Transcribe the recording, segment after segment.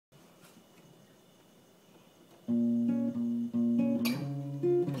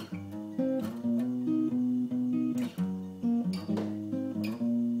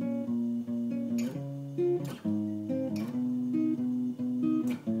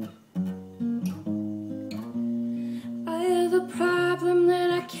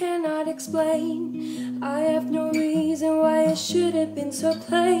cannot explain. I have no reason why it should have been so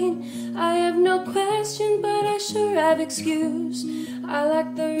plain. I have no question, but I sure have excuse. I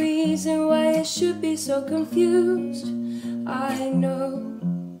lack the reason why it should be so confused. I know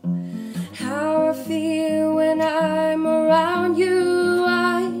how I feel when I'm around you.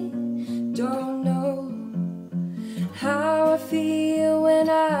 I don't know how I feel when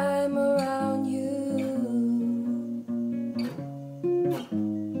I'm around you.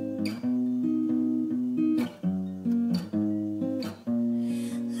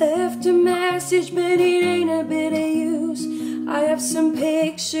 Left a message, but it ain't a bit of use. I have some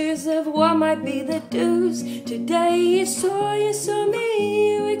pictures of what might be the dues. Today you saw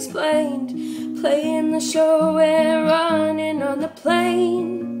me, you explained. Playing the show and running on the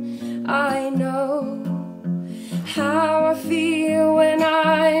plane. I know how I feel when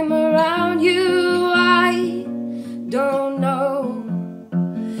I'm around you. I don't know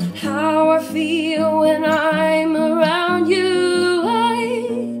how I feel when I'm around you.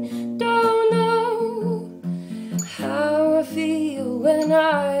 I don't know how I feel when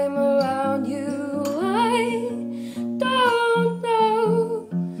I